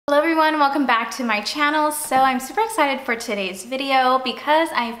Hello everyone, welcome back to my channel. So I'm super excited for today's video because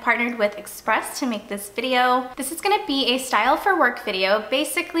I've partnered with Express to make this video. This is going to be a style for work video.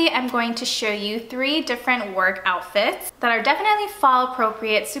 Basically, I'm going to show you 3 different work outfits that are definitely fall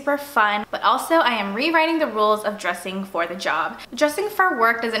appropriate, super fun, but also I am rewriting the rules of dressing for the job. Dressing for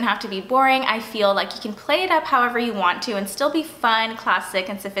work doesn't have to be boring. I feel like you can play it up however you want to and still be fun, classic,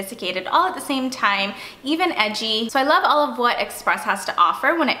 and sophisticated all at the same time, even edgy. So I love all of what Express has to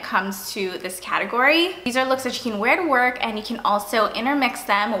offer when it comes to this category. These are looks that you can wear to work, and you can also intermix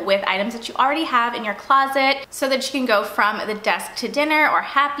them with items that you already have in your closet so that you can go from the desk to dinner or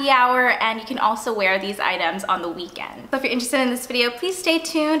happy hour, and you can also wear these items on the weekend. So if you're interested in this video, please stay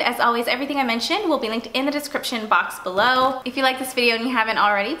tuned. As always, everything I mentioned will be linked in the description box below. If you like this video and you haven't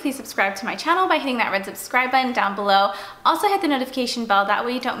already, please subscribe to my channel by hitting that red subscribe button down below. Also hit the notification bell, that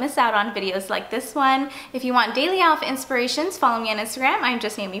way you don't miss out on videos like this one. If you want daily outfit inspirations, follow me on Instagram. I'm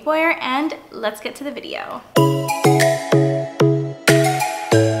just Naomi, and let's get to the video.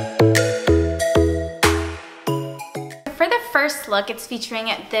 For the first look, it's featuring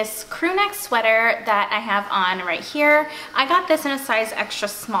this crew neck sweater that I have on right here. I got this in a size extra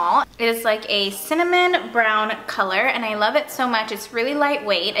small. It is like a cinnamon brown color and I love it so much. It's really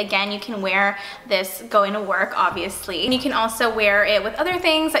lightweight. Again, you can wear this going to work, obviously. And you can also wear it with other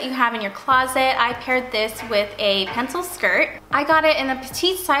things that you have in your closet. I paired this with a pencil skirt. I got it in a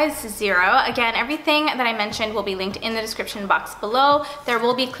petite size 0. Again, everything that I mentioned will be linked in the description box below. There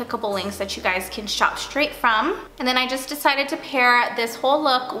will be clickable links that you guys can shop straight from. And then I just decided to pair this whole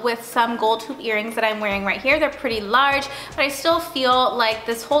look with some gold hoop earrings that I'm wearing right here. They're pretty large, but I still feel like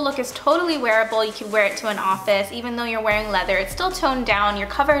this whole look is totally wearable. You can wear it to an office. Even though you're wearing leather, it's still toned down, you're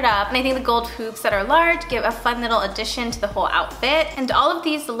covered up. And I think the gold hoops that are large give a fun little addition to the whole outfit. And all of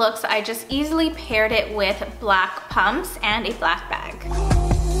these looks, I just easily paired it with black pumps and a black bag.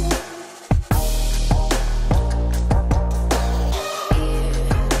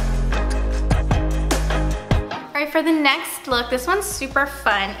 For the next look, this one's super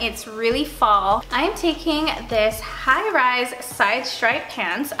fun. It's really fall. I'm taking this high-rise side stripe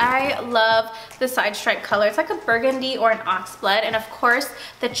pants. I love the side stripe color. It's like a burgundy or an oxblood, and of course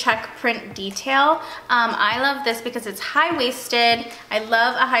the check print detail. I love this because it's high-waisted. I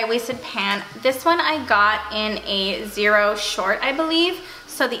love a high-waisted pant. This one I got in a 0 short, I believe.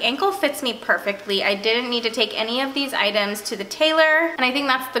 So the ankle fits me perfectly. I didn't need to take any of these items to the tailor. And I think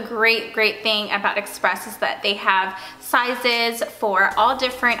that's the great thing about Express, is that they have sizes for all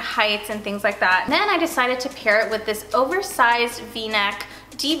different heights and things like that. And then I decided to pair it with this oversized V-neck,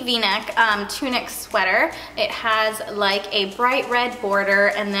 deep V-neck tunic sweater. It has like a bright red border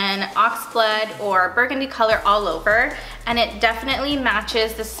and then oxblood or burgundy color all over. And it definitely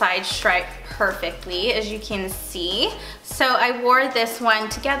matches the side stripe perfectly, as you can see. So I wore this one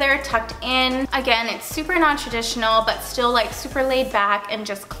together, tucked in. Again, it's super non-traditional, but still like super laid back and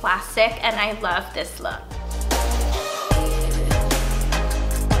just classic, and I love this look.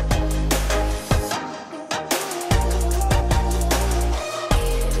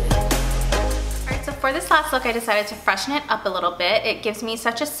 For this last look, I decided to freshen it up a little bit. It gives me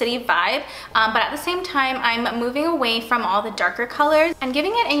such a city vibe, but at the same time, I'm moving away from all the darker colors and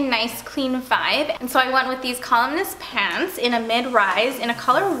giving it a nice clean vibe. And so I went with these columnist pants in a mid-rise in a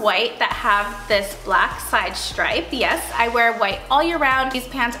color white that have this black side stripe. Yes, I wear white all year round. These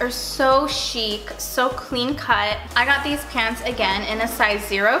pants are so chic, so clean cut. I got these pants again in a size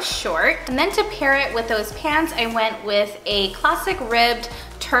 0 short. And then to pair it with those pants, I went with a classic ribbed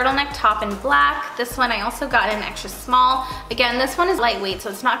turtleneck top in black. This one I also got in an extra small. Again, this one is lightweight, so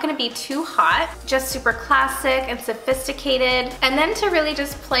it's not gonna be too hot. Just super classic and sophisticated. And then to really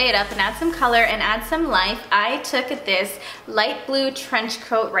just play it up and add some color and add some life, I took this light blue trench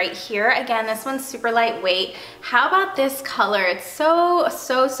coat right here. Again, this one's super lightweight. How about this color? It's so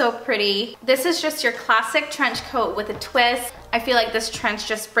pretty. This is just your classic trench coat with a twist. I feel like this trench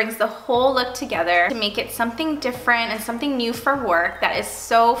just brings the whole look together to make it something different and something new for work that is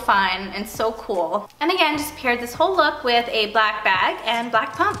so fun and so cool. And again, just paired this whole look with a black bag and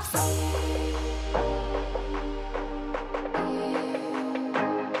black pumps.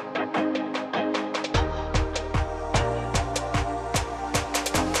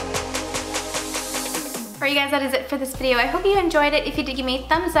 Alright you guys, that is it for this video. I hope you enjoyed it. If you did, give me a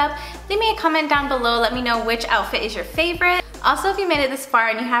thumbs up. Leave me a comment down below. Let me know which outfit is your favorite. Also, if you made it this far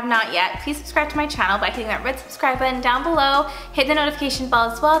and you have not yet, please subscribe to my channel by hitting that red subscribe button down below. Hit the notification bell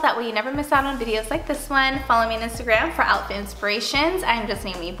as well, that way you never miss out on videos like this one. Follow me on Instagram for outfit inspirations. I'm just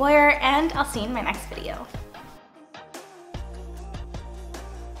Naomi, and I'll see you in my next video.